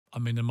I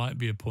mean, there might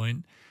be a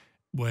point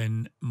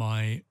when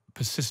my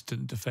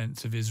persistent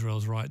defence of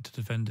Israel's right to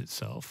defend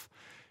itself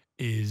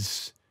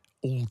is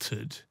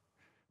altered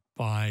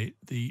by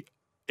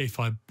if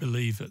I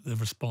believe that the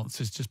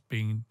response is just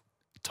being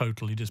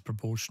totally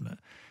disproportionate.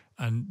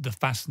 And the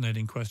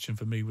fascinating question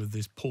for me with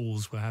this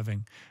pause we're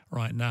having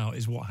right now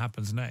is what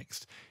happens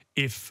next.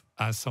 If,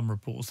 as some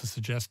reports are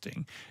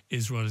suggesting,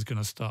 Israel is going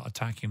to start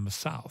attacking the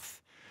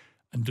south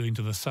and doing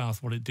to the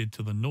south what it did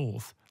to the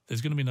north,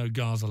 there's going to be no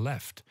Gaza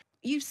left.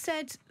 You've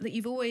said that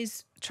you've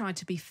always tried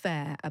to be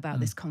fair about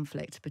this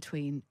conflict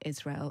between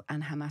Israel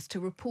and Hamas, to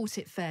report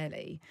it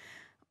fairly.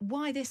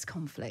 Why this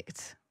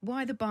conflict?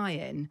 Why the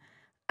buy-in?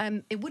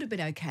 It would have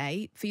been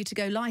okay for you to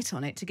go light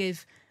on it, to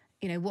give,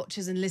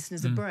 watchers and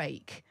listeners a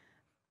break.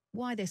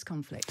 Why this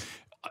conflict?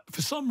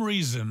 For some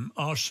reason,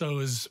 our show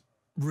has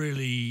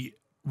really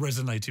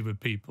resonated with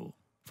people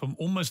from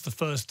almost the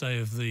first day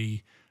of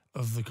the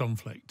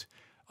conflict.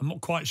 I'm not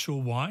quite sure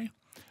why,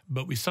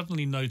 but we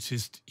suddenly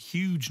noticed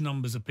huge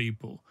numbers of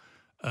people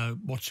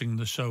watching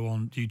the show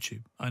on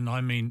YouTube. And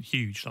I mean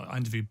huge. Like, I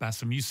interviewed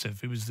Bassem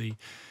Youssef, who was the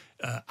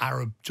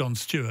Arab Jon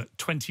Stewart.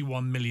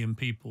 21 million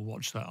people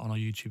watched that on our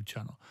YouTube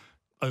channel.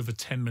 Over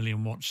 10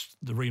 million watched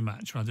the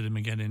rematch when I did him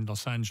again in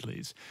Los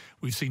Angeles.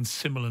 We've seen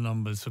similar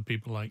numbers for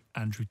people like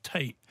Andrew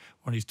Tate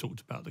when he's talked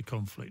about the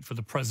conflict, for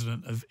the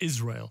president of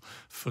Israel,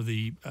 for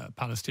the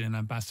Palestinian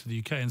ambassador to the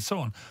UK, and so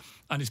on.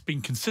 And it's been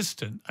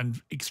consistent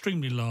and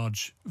extremely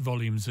large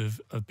volumes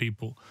of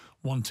people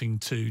wanting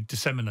to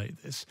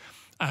disseminate this.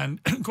 And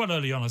quite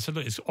early on, I said,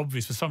 look, it's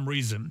obvious for some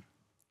reason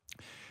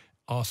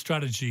our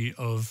strategy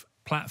of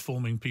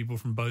platforming people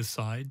from both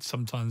sides,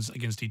 sometimes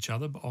against each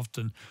other, but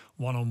often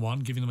one-on-one,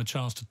 giving them a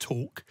chance to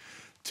talk,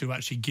 to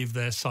actually give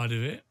their side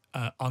of it,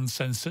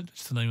 uncensored.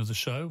 It's the name of the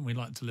show, and we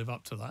like to live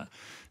up to that.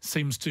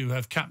 Seems to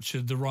have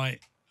captured the right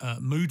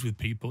mood with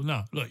people.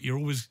 No, look, you're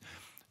always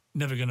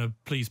never going to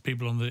please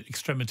people on the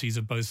extremities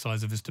of both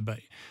sides of this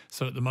debate.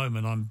 So at the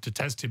moment, I'm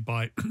detested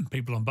by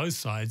people on both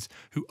sides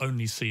who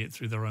only see it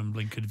through their own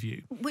blinkered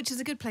view. Which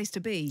is a good place to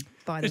be,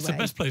 by the way. It's the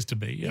best place to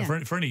be. Yeah.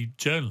 For any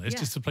journalist,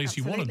 it's the place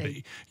absolutely. you want to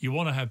be. You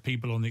want to have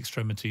people on the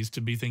extremities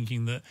to be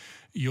thinking that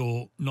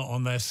you're not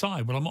on their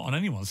side. Well, I'm not on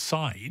anyone's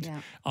side.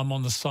 Yeah. I'm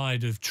on the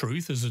side of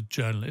truth as a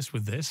journalist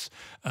with this.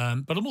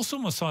 But I'm also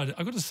on my side.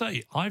 I've got to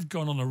say, I've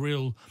gone on a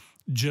real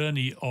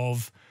journey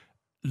of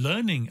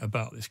learning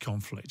about this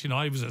conflict.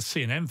 I was at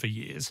CNN for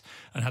years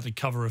and had to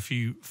cover a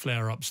few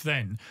flare-ups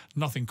then.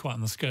 Nothing quite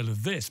on the scale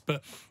of this,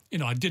 but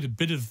I did a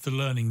bit of the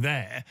learning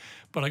there.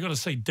 But I got to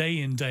say, day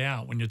in, day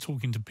out, when you're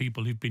talking to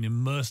people who've been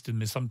immersed in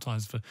this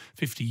sometimes for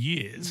 50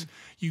 years,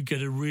 you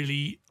get a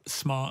really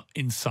smart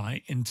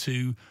insight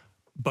into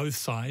both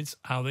sides,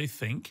 how they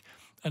think.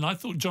 And I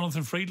thought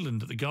Jonathan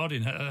Friedland at The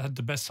Guardian had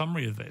the best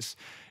summary of this.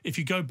 If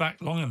you go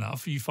back long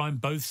enough, you find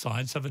both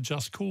sides have a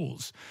just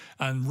cause.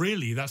 And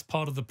really, that's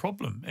part of the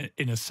problem,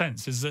 in a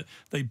sense, is that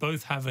they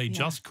both have a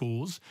just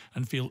cause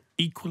and feel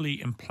equally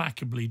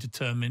implacably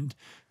determined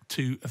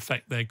to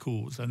affect their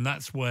cause. And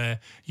that's where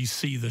you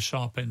see the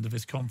sharp end of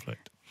this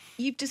conflict.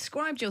 You've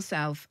described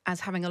yourself as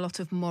having a lot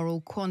of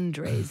moral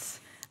quandaries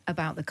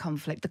about the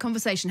conflict. The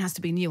conversation has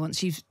to be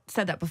nuanced. You've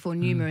said that before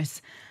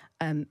numerous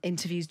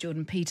interviews,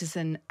 Jordan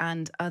Peterson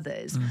and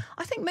others.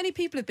 I think many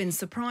people have been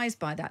surprised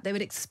by that. They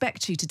would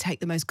expect you to take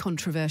the most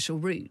controversial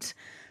route.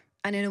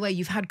 And in a way,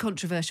 you've had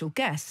controversial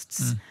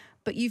guests,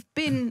 but you've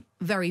been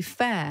very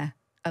fair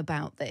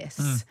about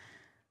this.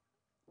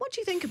 What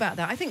do you think about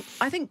that? I think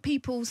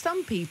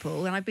some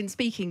people, and I've been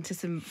speaking to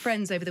some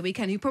friends over the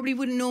weekend who probably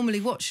wouldn't normally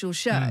watch your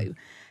show,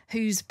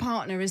 whose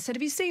partner has said,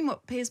 have you seen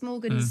what Piers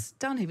Morgan's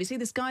done? Have you seen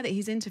this guy that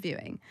he's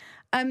interviewing?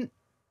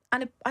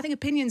 And I think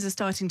opinions are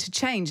starting to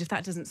change, if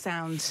that doesn't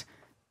sound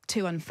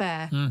too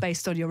unfair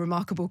based on your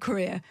remarkable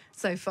career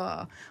so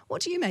far.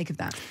 What do you make of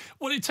that?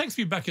 Well, it takes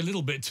me back a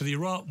little bit to the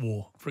Iraq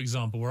War, for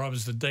example, where I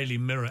was the Daily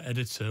Mirror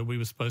editor. We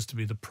were supposed to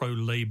be the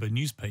pro-Labour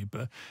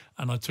newspaper,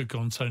 and I took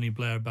on Tony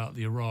Blair about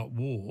the Iraq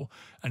War.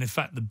 And in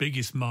fact, the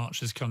biggest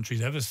march this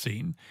country's ever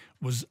seen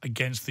was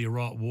against the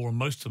Iraq War, and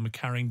most of them are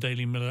carrying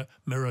Daily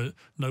Mirror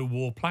no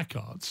war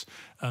placards.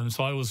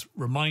 So I always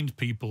remind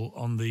people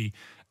on the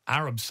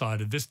Arab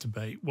side of this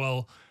debate,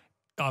 well,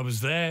 I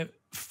was there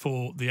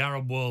for the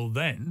Arab world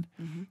then.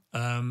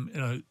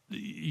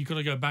 You've got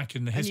to go back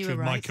in the history of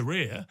my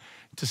career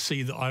to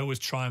see that I always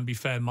try and be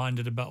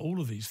fair-minded about all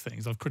of these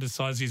things. I've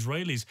criticised the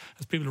Israelis,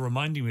 as people are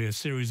reminding me of a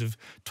series of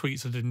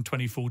tweets I did in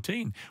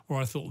 2014, where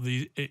I thought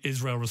the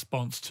Israel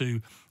response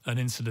to an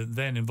incident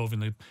then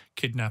involving the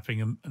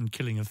kidnapping and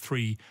killing of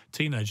 3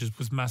 teenagers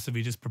was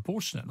massively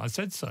disproportionate. And I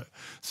said so.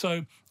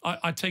 So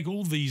I take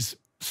all these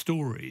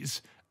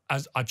stories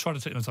as I try to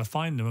take them as I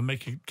find them and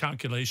make a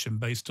calculation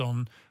based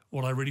on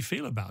what I really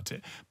feel about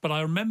it. But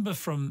I remember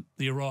from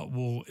the Iraq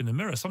War in the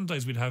Mirror, some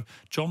days we'd have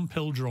John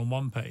Pilger on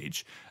one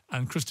page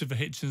and Christopher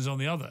Hitchens on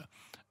the other.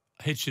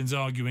 Hitchens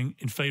arguing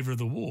in favour of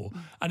the war.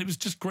 And it was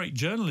just great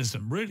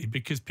journalism, really,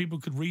 because people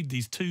could read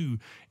these two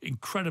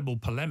incredible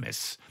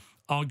polemists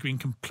arguing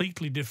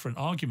completely different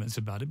arguments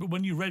about it. But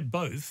when you read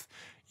both,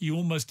 you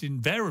almost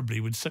invariably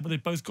would say, well,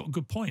 they've both got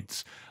good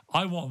points.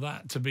 I want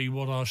that to be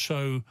what our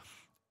show,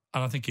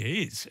 and I think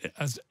it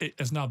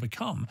has now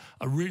become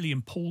a really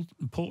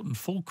important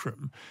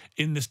fulcrum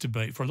in this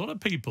debate for a lot of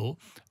people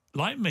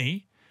like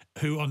me,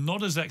 who are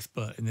not as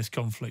expert in this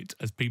conflict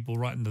as people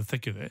right in the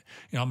thick of it.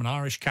 You know, I'm an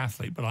Irish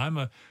Catholic, but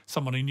I'm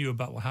someone who knew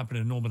about what happened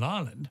in Northern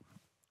Ireland.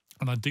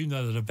 And I do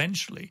know that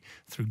eventually,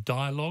 through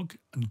dialogue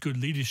and good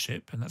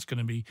leadership, and that's going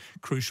to be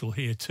crucial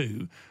here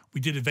too, we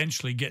did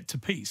eventually get to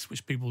peace,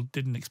 which people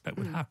didn't expect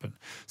would happen.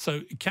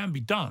 So it can be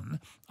done.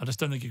 I just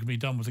don't think it can be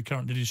done with the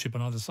current leadership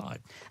on either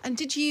side. And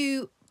did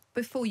you,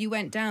 before you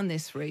went down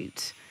this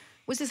route,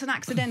 was this an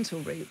accidental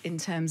route in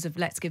terms of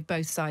let's give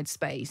both sides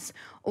space?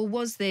 Or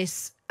was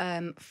this,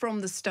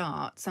 from the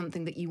start,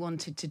 something that you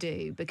wanted to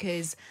do?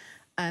 Because,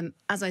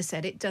 as I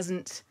said, it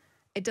doesn't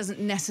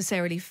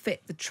necessarily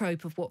fit the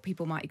trope of what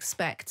people might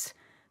expect,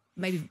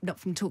 maybe not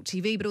from Talk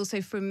TV, but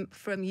also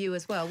from you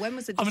as well. When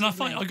was it? I've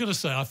got to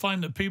say, I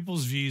find that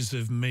people's views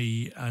of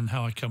me and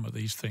how I come at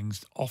these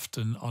things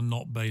often are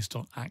not based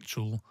on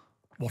actual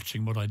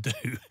watching what I do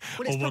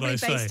well, it's or what I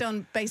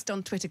say. based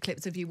on Twitter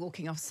clips of you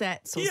walking off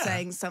sets or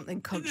saying something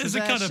controversial,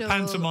 there's a kind of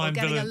pantomime or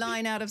getting villain. a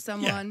line out of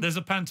someone. Yeah, there's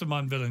a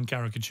pantomime villain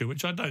caricature,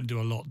 which I don't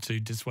do a lot to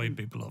dissuade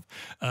people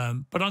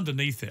of. But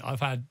underneath it, I've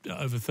had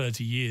over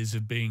 30 years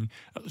of being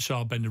at the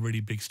sharp end of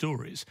really big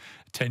stories.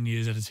 10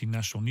 years editing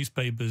national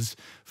newspapers,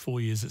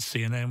 4 years at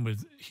CNN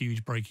with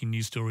huge breaking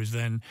news stories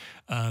then,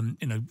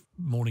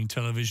 morning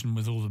television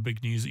with all the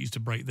big news that used to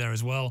break there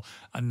as well,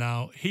 and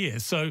now here.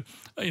 So,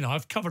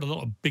 I've covered a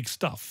lot of big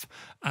stuff.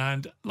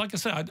 And like I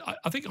said,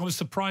 I think I was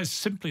surprised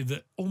simply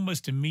that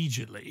almost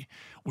immediately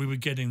we were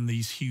getting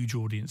these huge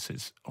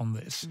audiences on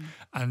this.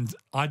 And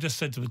I just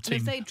said to the team...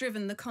 And have they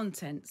driven the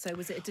content? So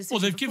was it a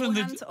decision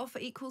beforehand to offer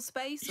equal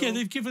space? Yeah,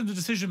 they've given the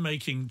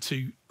decision-making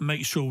to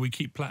make sure we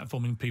keep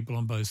platforming people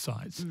on both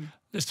sides.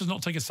 Let's just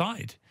not take a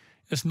side.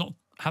 Let's not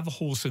have a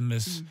horse in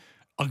this...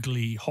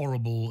 ugly,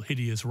 horrible,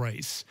 hideous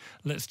race.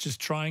 Let's just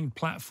try and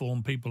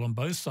platform people on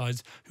both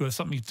sides who have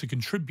something to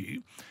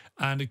contribute.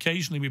 And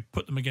occasionally we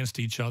put them against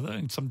each other,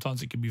 and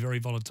sometimes it can be very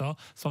volatile,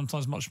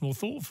 sometimes much more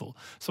thoughtful.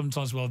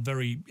 Sometimes we'll have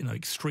very,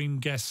 extreme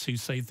guests who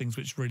say things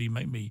which really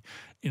make me,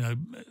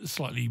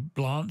 slightly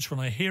blanch when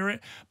I hear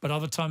it. But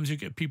other times you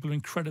get people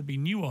incredibly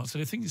nuanced.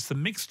 And I think it's the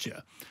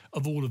mixture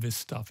of all of this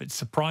stuff. It's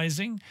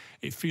surprising.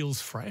 It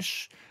feels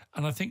fresh.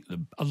 And I think that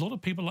a lot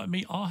of people like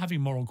me are having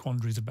moral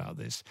quandaries about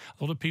this.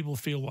 A lot of people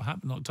feel what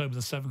happened on October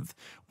the 7th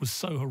was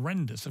so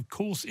horrendous. Of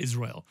course,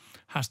 Israel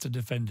has to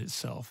defend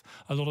itself.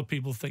 A lot of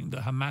people think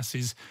that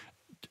Hamas's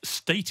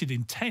stated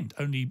intent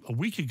only a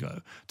week ago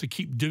to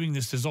keep doing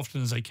this as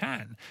often as they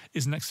can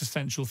is an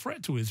existential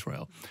threat to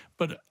Israel.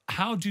 But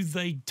how do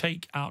they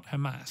take out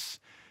Hamas?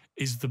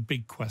 Is the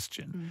big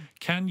question.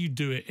 Can you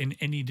do it in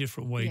any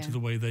different way to the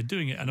way they're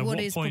doing it? And at what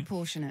is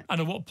proportionate?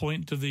 And at what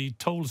point do the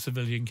total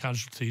civilian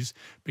casualties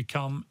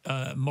become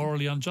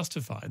morally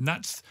unjustified? And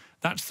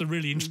that's the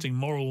really interesting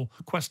moral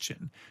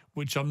question,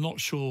 which I'm not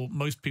sure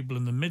most people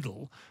in the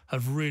middle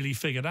have really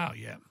figured out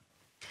yet.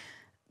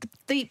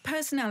 The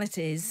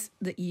personalities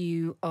that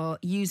you are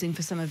using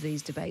for some of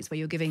these debates, where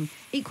you're giving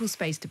equal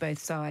space to both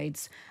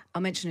sides,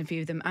 I'll mention a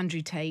few of them: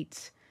 Andrew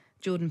Tate,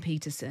 Jordan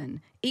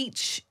Peterson,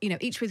 each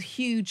with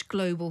huge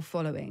global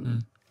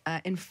following,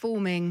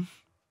 informing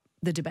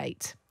the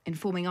debate,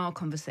 informing our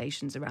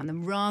conversations around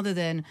them, rather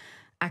than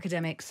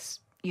academics,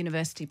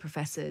 university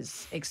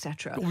professors,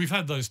 etc. Well, we've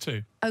had those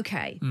too.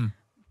 Okay,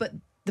 but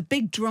the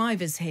big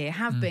drivers here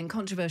have been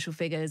controversial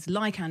figures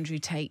like Andrew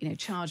Tate,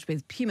 charged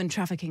with human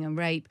trafficking and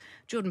rape.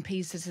 Jordan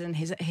Peterson,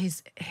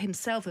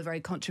 himself a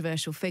very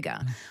controversial figure.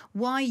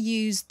 Why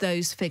use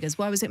those figures?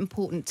 Why was it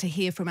important to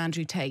hear from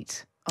Andrew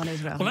Tate on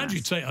Israel? Well,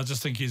 Andrew Tate, I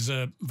just think is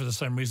for the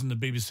same reason the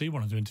BBC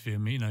wanted to interview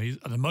him.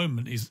 At the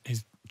moment, his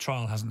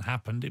trial hasn't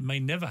happened. It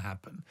may never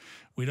happen.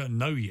 We don't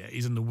know yet.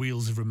 He's in the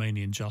wheels of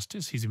Romanian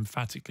justice. He's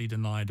emphatically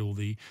denied all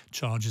the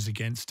charges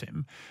against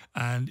him.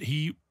 And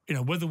he,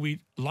 whether we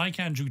like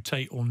Andrew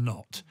Tate or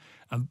not,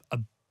 a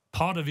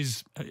part of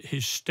his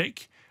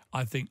shtick,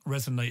 I think,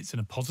 resonates in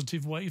a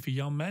positive way for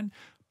young men.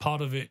 Part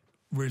of it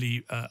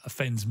really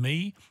offends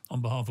me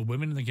on behalf of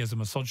women. I think he has a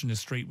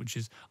misogynist streak, which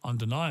is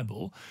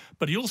undeniable.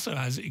 But he also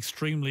has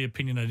extremely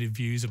opinionated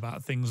views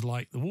about things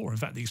like the war. In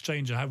fact, the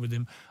exchange I had with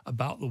him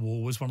about the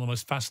war was one of the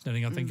most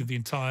fascinating, I think, of the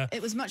entire...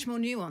 It was much more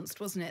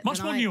nuanced, wasn't it?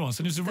 Much more nuanced,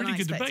 and it was a really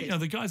good debate.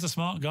 The guy's a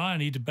smart guy,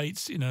 and he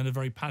debates, in a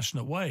very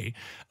passionate way.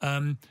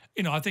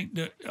 I think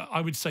that I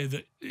would say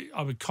that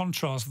I would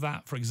contrast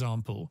that, for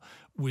example,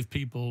 with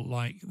people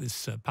like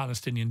this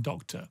Palestinian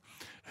doctor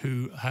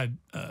who had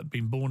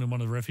been born in one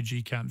of the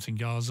refugee camps in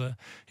Gaza.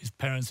 His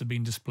parents had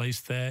been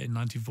displaced there in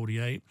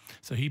 1948.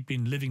 So he'd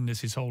been living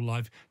this his whole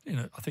life.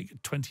 I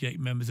think 28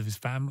 members of his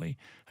family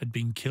had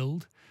been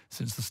killed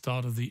since the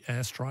start of the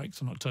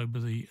airstrikes on October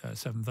the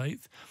 7th,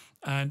 8th.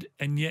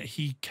 And yet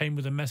he came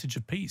with a message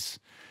of peace.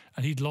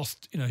 and he'd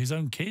lost, his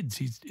own kids.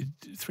 He's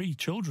 3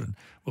 children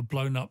were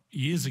blown up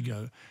years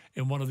ago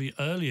in one of the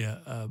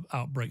earlier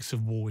outbreaks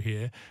of war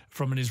here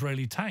from an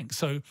Israeli tank.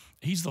 So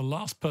he's the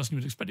last person you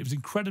would expect. It was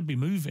incredibly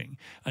moving,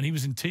 and he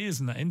was in tears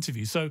in that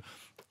interview. So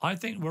I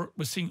think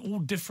we're seeing all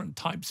different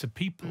types of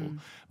people,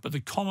 but the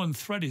common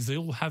thread is they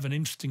all have an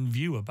interesting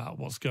view about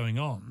what's going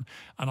on.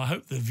 And I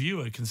hope the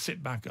viewer can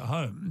sit back at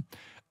home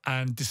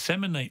and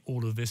disseminate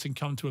all of this and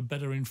come to a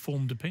better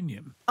informed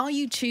opinion. Are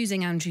you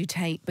choosing Andrew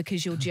Tate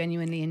because you're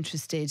genuinely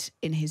interested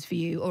in his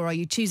view, or are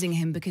you choosing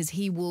him because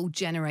he will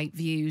generate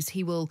views,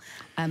 he will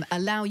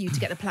allow you to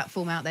get the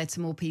platform out there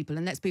to more people?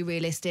 And let's be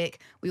realistic,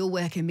 we all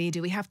work in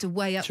media, we have to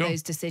weigh up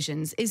those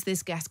decisions. Is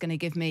this guest going to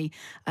give me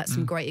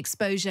some great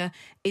exposure?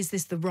 Is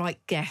this the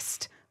right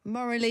guest?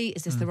 Morally,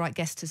 is this the right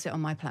guest to sit on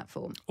my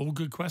platform? All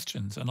good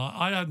questions. And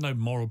I had no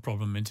moral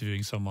problem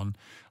interviewing someone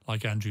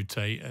like Andrew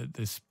Tate at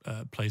this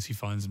place he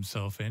finds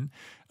himself in.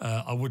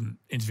 I wouldn't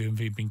interview him if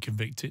he'd been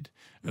convicted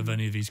of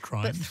any of these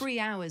crimes. But 3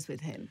 hours with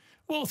him.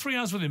 Well, 3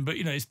 hours with him, but,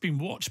 it's been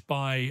watched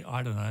by,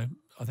 I don't know,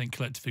 I think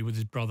collectively with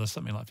his brother,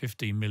 something like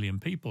 15 million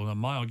people. And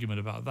my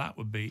argument about that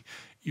would be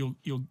you're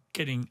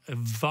getting a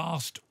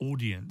vast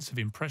audience of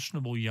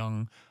impressionable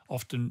young,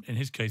 often, in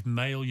his case,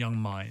 male young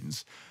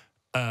minds,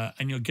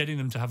 and you're getting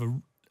them to have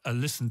a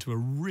listen to a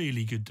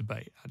really good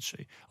debate,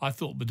 actually. I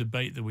thought the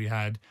debate that we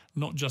had,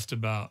 not just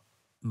about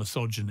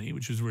misogyny,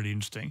 which was really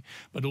interesting,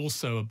 but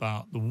also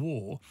about the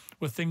war,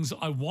 were things that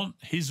I want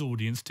his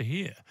audience to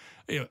hear.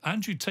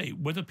 Andrew Tate,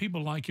 whether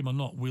people like him or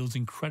not, wields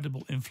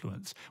incredible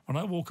influence. When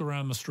I walk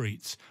around the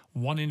streets,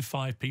 1 in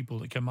 5 people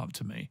that come up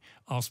to me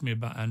ask me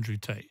about Andrew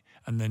Tate,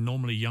 and they're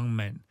normally young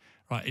men,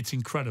 right? It's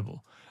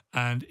incredible.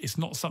 And it's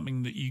not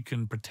something that you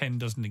can pretend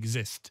doesn't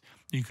exist.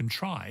 You can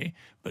try,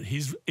 but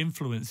his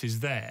influence is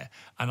there.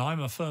 And I'm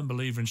a firm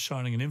believer in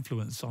shining an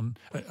influence on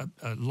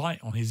a light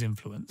on his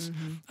influence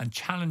and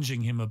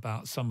challenging him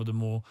about some of the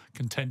more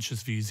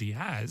contentious views he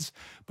has,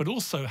 but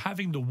also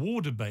having the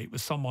war debate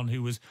with someone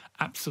who was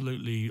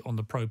absolutely on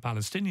the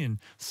pro-Palestinian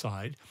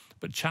side,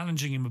 but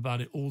challenging him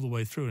about it all the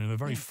way through in a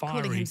very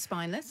fiery calling him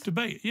spineless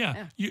debate.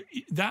 Yeah.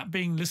 That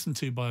being listened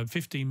to by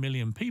 15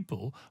 million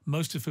people,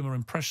 most of whom are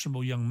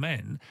impressionable young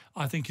men,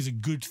 I think is a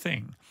good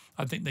thing.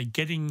 I think they're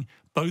getting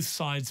both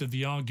sides of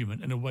the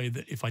argument in a way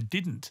that if I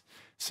didn't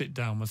sit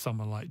down with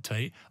someone like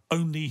Tate,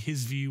 only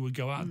his view would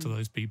go out to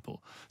those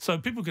people. So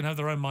people can have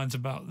their own minds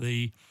about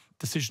the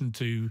decision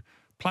to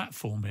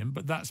platform him,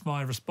 but that's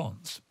my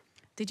response.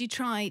 Did you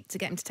try to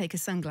get him to take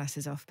his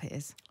sunglasses off,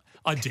 Piers?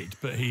 I did,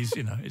 but he's,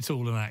 it's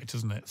all an act,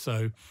 isn't it?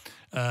 So,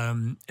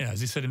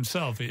 as he said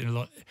himself,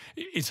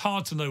 it's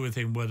hard to know with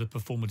him where the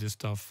performative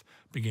stuff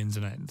begins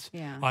and ends.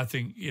 Yeah. I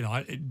think,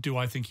 do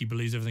I think he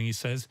believes everything he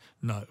says?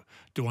 No.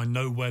 Do I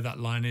know where that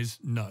line is?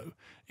 No.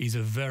 He's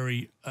a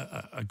very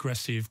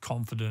aggressive,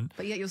 confident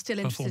But yet you're still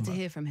interested to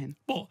hear from him.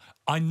 Well,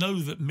 I know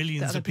that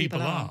millions of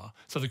people are.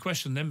 So the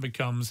question then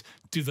becomes,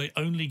 do they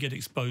only get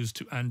exposed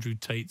to Andrew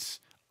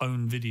Tate's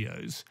own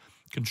videos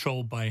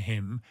controlled by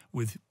him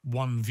with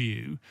one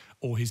view,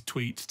 or his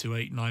tweets to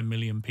 8-9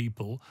 million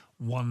people,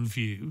 one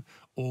view,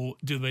 or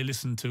do they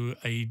listen to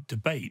a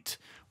debate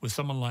with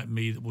someone like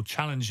me that will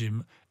challenge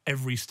him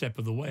every step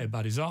of the way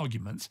about his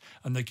arguments,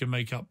 and they can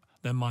make up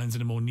their minds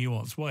in a more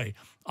nuanced way?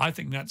 I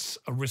think that's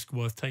a risk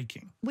worth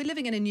taking. We're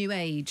living in a new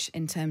age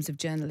in terms of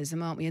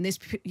journalism, aren't we? And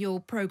your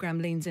programme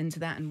leans into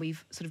that, and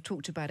we've sort of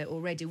talked about it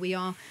already. We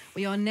are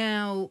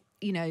now,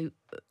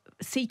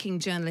 seeking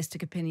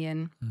journalistic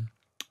opinion,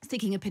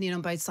 seeking opinion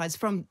on both sides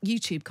from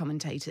YouTube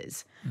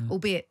commentators,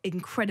 albeit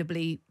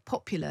incredibly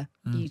popular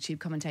YouTube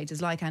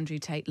commentators like Andrew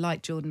Tate,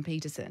 like Jordan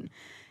Peterson.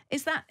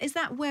 Is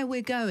that where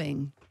we're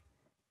going,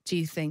 do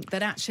you think?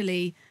 That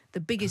actually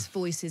the biggest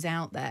voices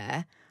out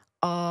there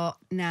are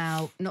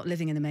now not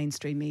living in the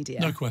mainstream media?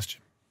 No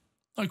question.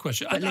 No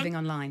question. But living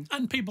online.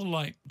 And people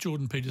like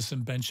Jordan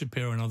Peterson, Ben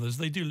Shapiro and others,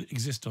 they do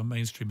exist on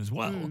mainstream as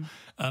well.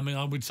 I mean,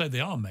 I would say they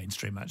are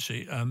mainstream,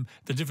 actually.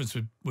 The difference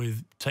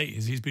with Tate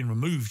is he's been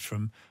removed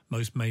from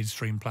most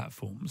mainstream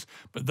platforms,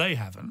 but they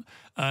haven't.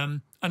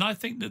 And I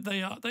think that they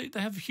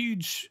have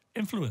huge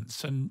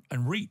influence and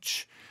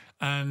reach.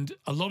 And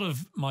a lot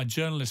of my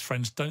journalist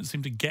friends don't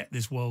seem to get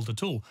this world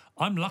at all.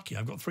 I'm lucky.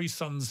 I've got 3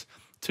 sons,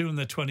 2 in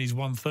their 20s,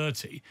 1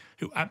 30,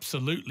 who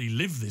absolutely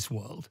live this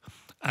world.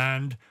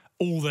 And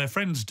all their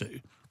friends do.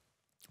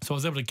 So I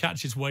was able to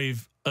catch his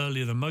wave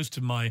earlier than most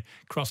of my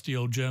crusty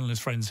old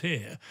journalist friends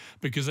here,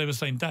 because they were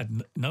saying, Dad,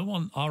 no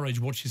one our age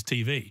watches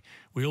TV.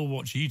 We all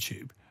watch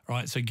YouTube,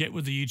 right? So get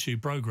with the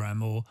YouTube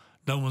program or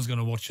no one's going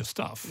to watch your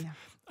stuff. Yeah.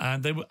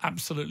 And they were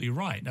absolutely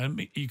right. Now,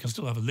 you can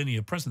still have a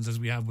linear presence as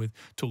we have with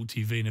Talk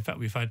TV. And in fact,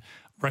 we've had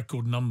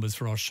record numbers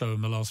for our show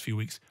in the last few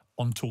weeks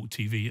on Talk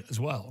TV as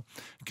well,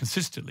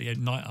 consistently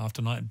night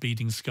after night,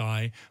 beating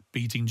Sky,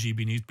 beating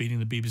GB News, beating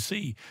the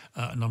BBC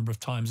a number of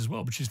times as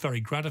well, which is very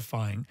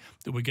gratifying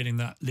that we're getting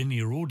that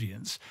linear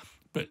audience.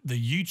 But the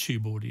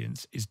YouTube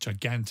audience is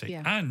gigantic.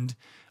 Yeah. And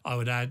I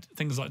would add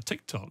things like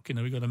TikTok.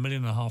 We've got 1.5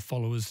 million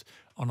followers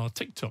on our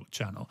TikTok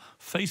channel.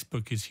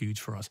 Facebook is huge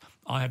for us.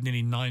 I have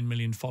nearly 9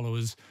 million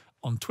followers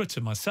on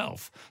Twitter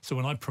myself. So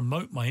when I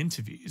promote my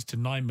interviews to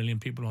 9 million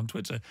people on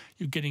Twitter,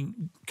 you're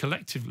getting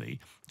collectively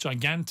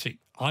gigantic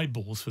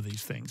eyeballs for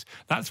these things.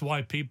 That's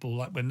why people,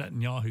 like when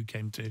Netanyahu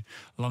came to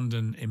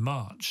London in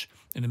March,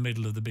 in the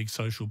middle of the big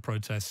social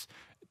protests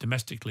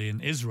domestically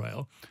in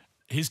Israel,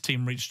 his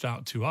team reached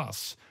out to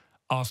us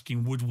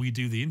asking, would we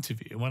do the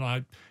interview? And when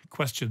I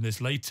questioned this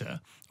later,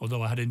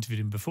 although I had interviewed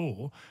him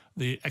before,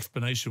 the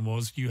explanation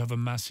was, you have a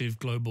massive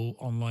global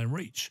online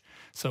reach.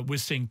 So we're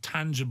seeing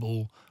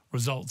tangible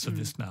results of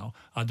this now.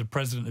 The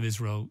president of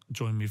Israel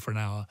joined me for an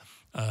hour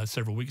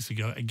several weeks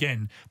ago,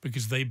 again,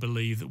 because they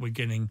believe that we're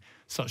getting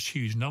such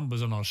huge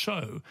numbers on our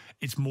show,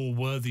 it's more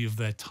worthy of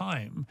their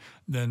time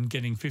than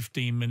getting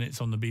 15 minutes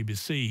on the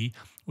BBC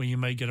where you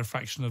may get a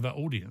fraction of that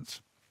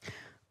audience.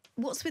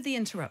 What's with the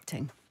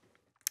interrupting?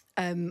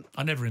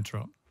 I never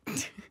interrupt.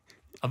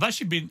 I've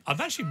actually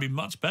been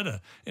much better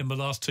in the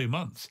last 2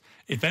 months.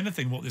 If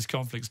anything, what this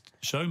conflict's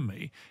shown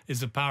me is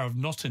the power of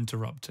not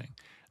interrupting.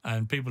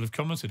 And people have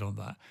commented on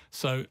that.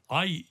 So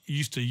I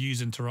used to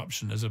use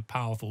interruption as a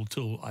powerful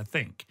tool, I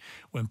think,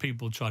 when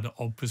people try to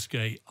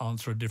obfuscate,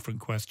 answer a different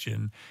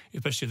question,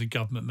 especially the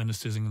government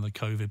ministers in the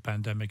COVID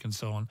pandemic and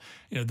so on.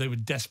 You know, they were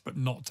desperate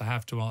not to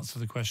have to answer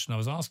the question I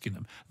was asking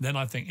them. Then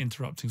I think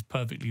interrupting is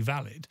perfectly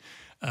valid.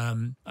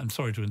 I'm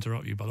sorry to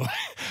interrupt you, by the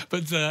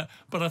way.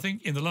 But I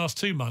think in the last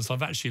 2 months,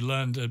 I've actually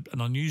learned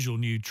an unusual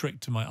new trick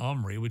to my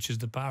armory, which is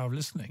the power of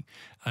listening.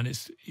 And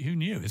who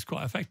knew? It's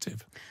quite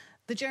effective.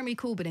 The Jeremy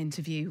Corbyn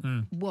interview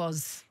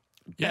was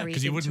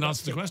because he wouldn't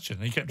answer the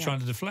question. He kept trying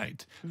to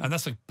deflect. And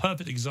that's a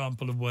perfect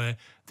example of where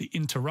the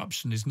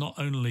interruption is not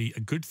only a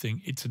good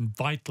thing, it's a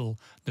vital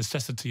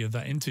necessity of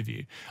that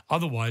interview.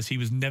 Otherwise, he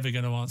was never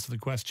going to answer the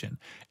question.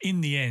 In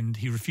the end,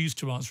 he refused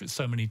to answer it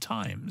so many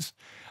times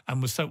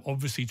and was so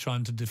obviously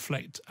trying to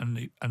deflect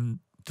and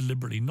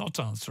deliberately not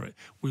answer it.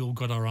 We all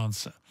got our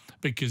answer.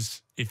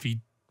 Because if he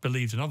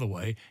believed another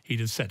way, he'd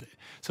have said it.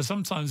 So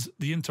sometimes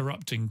the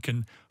interrupting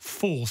can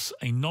force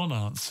a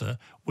non-answer,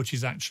 which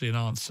is actually an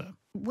answer.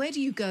 Where do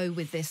you go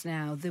with this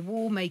now? The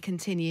war may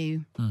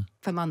continue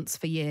for months,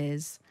 for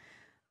years.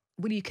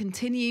 Will you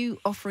continue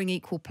offering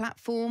equal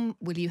platform?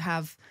 Will you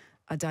have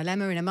a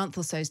dilemma in a month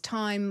or so's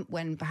time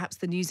when perhaps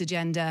the news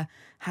agenda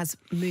has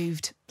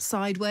moved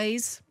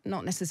sideways?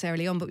 Not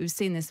necessarily on, but we've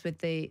seen this with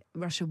the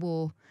Russia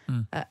war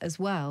as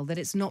well, that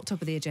it's not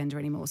top of the agenda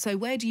anymore. So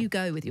where do you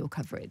go with your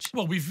coverage?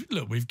 Well,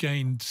 we've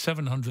gained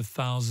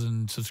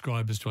 700,000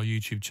 subscribers to our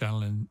YouTube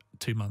channel in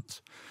 2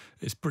 months.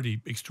 It's pretty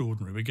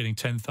extraordinary. We're getting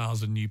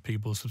 10,000 new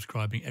people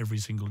subscribing every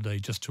single day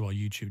just to our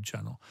YouTube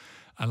channel.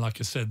 And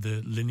like I said,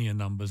 the linear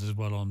numbers as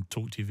well on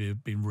Talk TV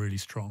have been really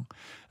strong.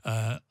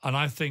 And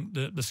I think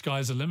that the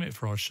sky's the limit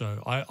for our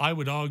show. I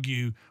would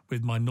argue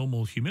with my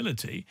normal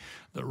humility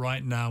that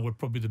right now we're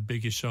probably the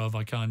biggest show of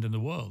our kind in the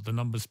world. The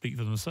numbers speak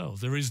for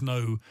themselves. There is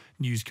no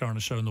news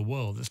current show in the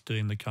world that's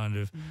doing the kind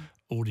of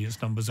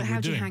audience numbers that we're doing.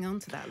 How do you hang on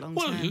to that long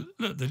term?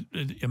 Well, look,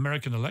 the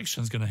American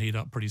election is going to heat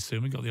up pretty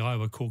soon. We've got the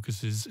Iowa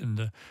caucuses in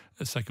the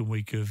second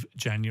week of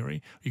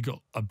January. You've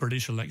got a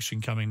British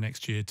election coming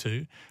next year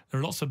too. There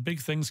are lots of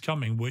big things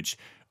coming, which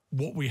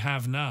what we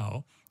have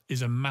now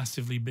is a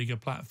massively bigger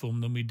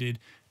platform than we did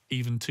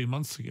even 2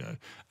 months ago.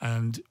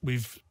 And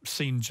we've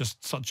seen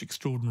just such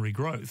extraordinary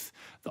growth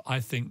that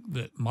I think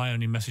that my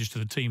only message to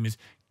the team is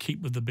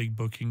keep with the big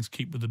bookings,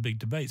 keep with the big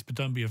debates, but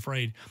don't be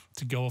afraid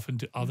to go off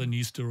into other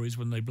news stories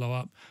when they blow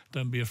up.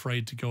 Don't be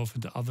afraid to go off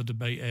into other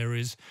debate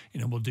areas. You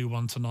know, we'll do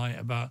one tonight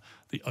about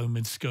the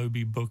Omid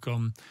Scobie book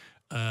on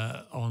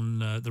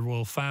the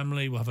royal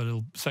family. We'll have a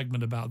little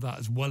segment about that,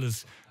 as well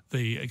as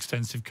the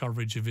extensive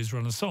coverage of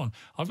Israel and so on.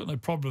 I've got no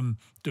problem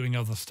doing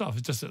other stuff.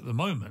 It's just at the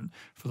moment,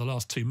 for the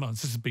last 2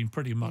 months, this has been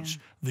pretty much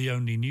the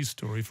only news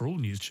story for all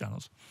news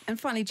channels. And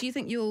finally, do you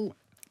think you'll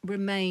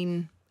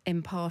remain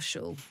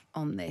impartial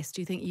on this?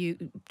 Do you think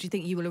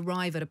you will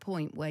arrive at a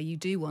point where you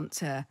do want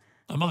to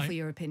offer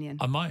your opinion?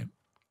 I might.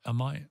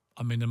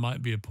 I mean, there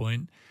might be a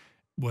point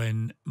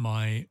when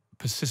my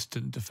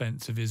persistent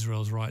defence of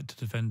Israel's right to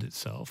defend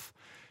itself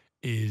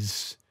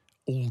is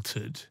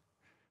altered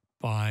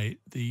by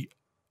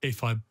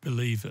if I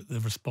believe that the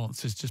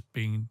response is just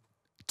being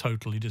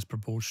totally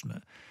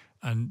disproportionate.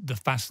 And the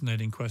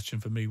fascinating question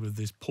for me with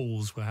this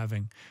pause we're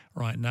having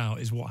right now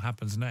is what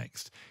happens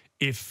next.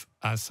 If,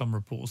 as some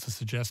reports are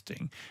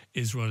suggesting,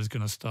 Israel is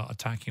going to start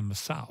attacking the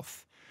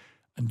south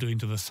and doing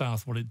to the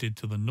south what it did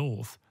to the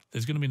north,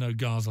 there's going to be no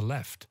Gaza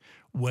left.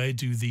 Where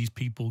do these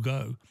people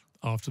go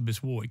after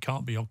this war? It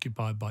can't be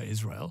occupied by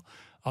Israel.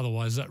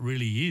 Otherwise, that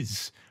really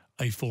is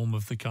a form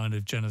of the kind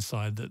of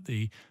genocide that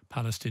the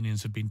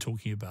Palestinians have been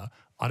talking about.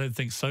 I don't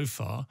think so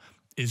far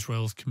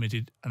Israel's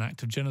committed an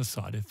act of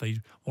genocide. If they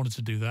wanted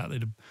to do that,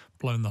 they'd have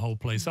blown the whole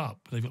place up.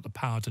 They've got the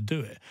power to do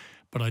it.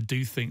 But I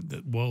do think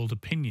that world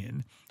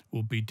opinion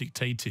will be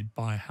dictated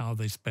by how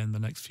they spend the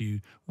next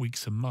few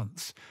weeks and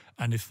months.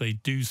 And if they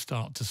do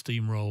start to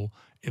steamroll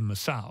in the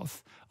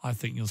south, I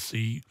think you'll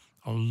see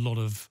a lot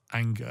of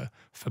anger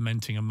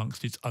fermenting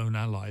amongst its own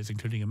allies,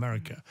 including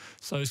America.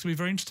 So it's going to be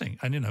very interesting.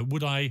 And, you know,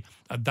 would I,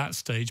 at that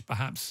stage,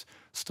 perhaps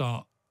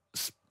start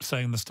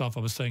saying the stuff I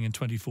was saying in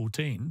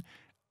 2014,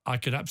 I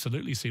could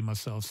absolutely see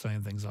myself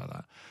saying things like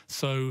that.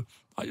 So,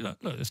 look,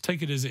 let's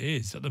take it as it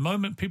is. At the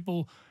moment,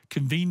 people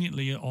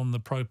conveniently on the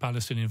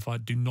pro-Palestinian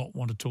fight do not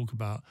want to talk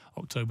about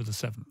October the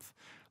 7th.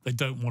 They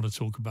don't want to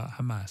talk about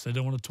Hamas. They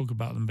don't want to talk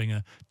about them being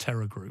a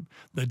terror group.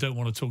 They don't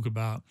want to talk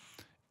about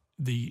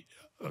the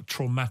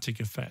traumatic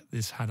effect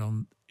this had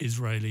on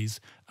Israelis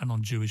and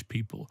on Jewish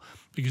people,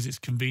 because it's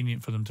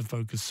convenient for them to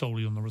focus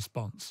solely on the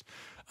response.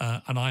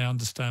 And I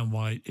understand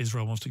why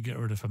Israel wants to get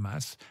rid of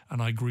Hamas,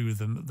 and I agree with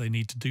them that they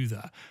need to do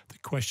that. The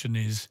question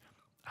is,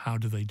 how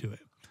do they do it?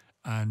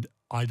 And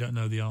I don't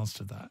know the answer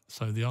to that.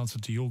 So the answer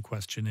to your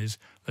question is,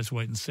 let's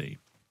wait and see.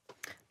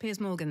 Piers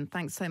Morgan,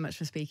 thanks so much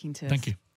for speaking to us. Thank you.